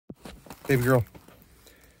baby girl.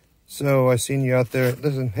 So I seen you out there.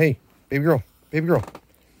 Listen, hey, baby girl, baby girl.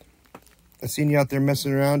 I seen you out there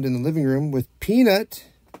messing around in the living room with Peanut.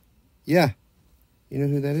 Yeah, you know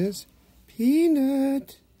who that is?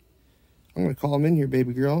 Peanut. I'm gonna call him in here,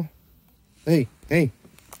 baby girl. Hey, hey.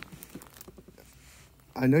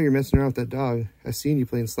 I know you're messing around with that dog. I seen you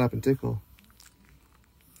playing slap and tickle.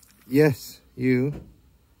 Yes, you.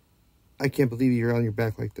 I can't believe you're on your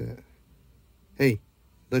back like that. Hey,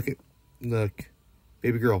 look,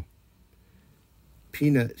 baby girl.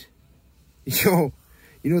 Peanut. Yo,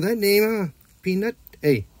 you know that name, Peanut?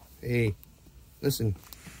 Hey, hey, listen,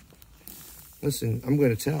 I'm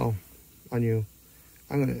gonna tell on you.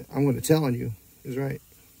 I'm gonna tell on you. Is right.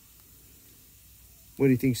 What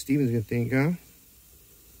do you think Steven's gonna think, huh?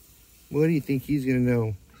 What do you think he's gonna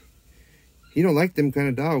know? He don't like them kind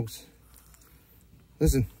of dogs.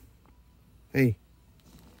 Listen. Hey.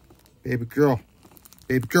 Baby girl.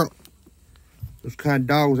 Baby girl. Those kind of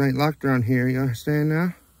dogs ain't locked around here. You understand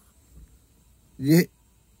now? Yeah.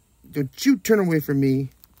 Don't you turn away from me.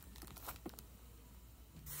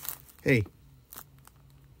 Hey.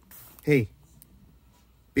 Hey.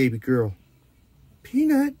 Baby girl.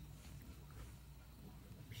 Peanut.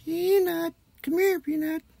 Peanut. Come here,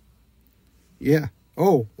 Peanut. Yeah.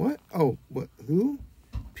 Oh, what? Oh, what? Who?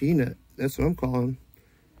 Peanut. That's what I'm calling.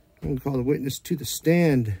 I'm going to call the witness to the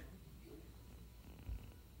stand.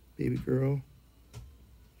 Baby girl.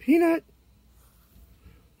 Peanut.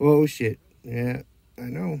 Oh, shit. Yeah, I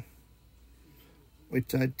know. Wait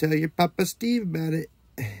till I tell your Papa Steve about it.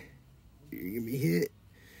 You're going to be hit.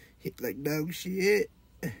 Hit like dog shit.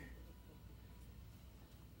 You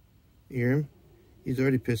hear him? He's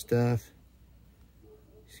already pissed off.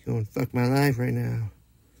 He's going, fuck my life right now.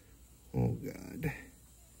 Oh, God.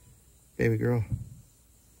 Baby girl.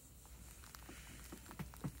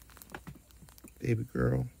 Baby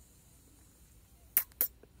girl.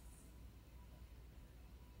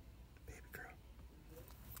 Baby girl.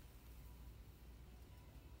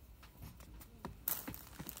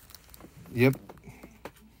 Yep.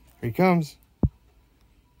 Here he comes.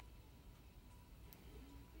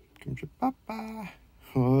 Comes your papa.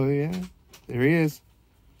 Oh, yeah. There he is.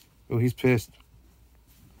 Oh, he's pissed.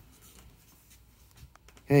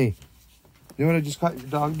 Hey, you know what I just caught your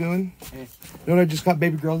dog doing? Hey. You know what I just caught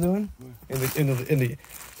baby girl doing? In the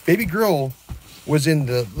baby girl was in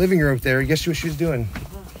the living room up there. Guess what she was doing?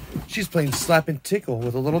 She's playing slap and tickle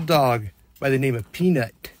with a little dog by the name of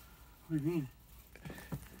Peanut. What do you mean?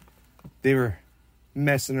 They were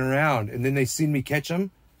messing around, and then they seen me catch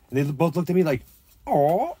them, and they both looked at me like,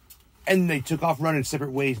 "Oh," and they took off running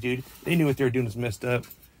separate ways, dude. They knew what they were doing was messed up.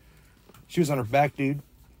 She was on her back, dude.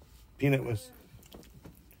 Peanut was.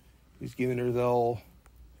 He's giving her the old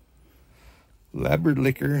Labrador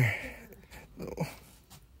liquor. Oh.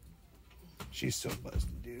 She's so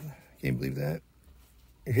busted, dude. Can't believe that.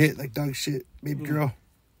 You're hit like dog shit, baby girl.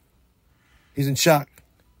 He's in shock.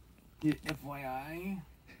 Yeah, FYI.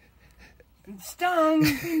 Been stung,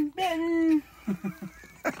 been bitten.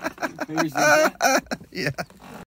 Yeah.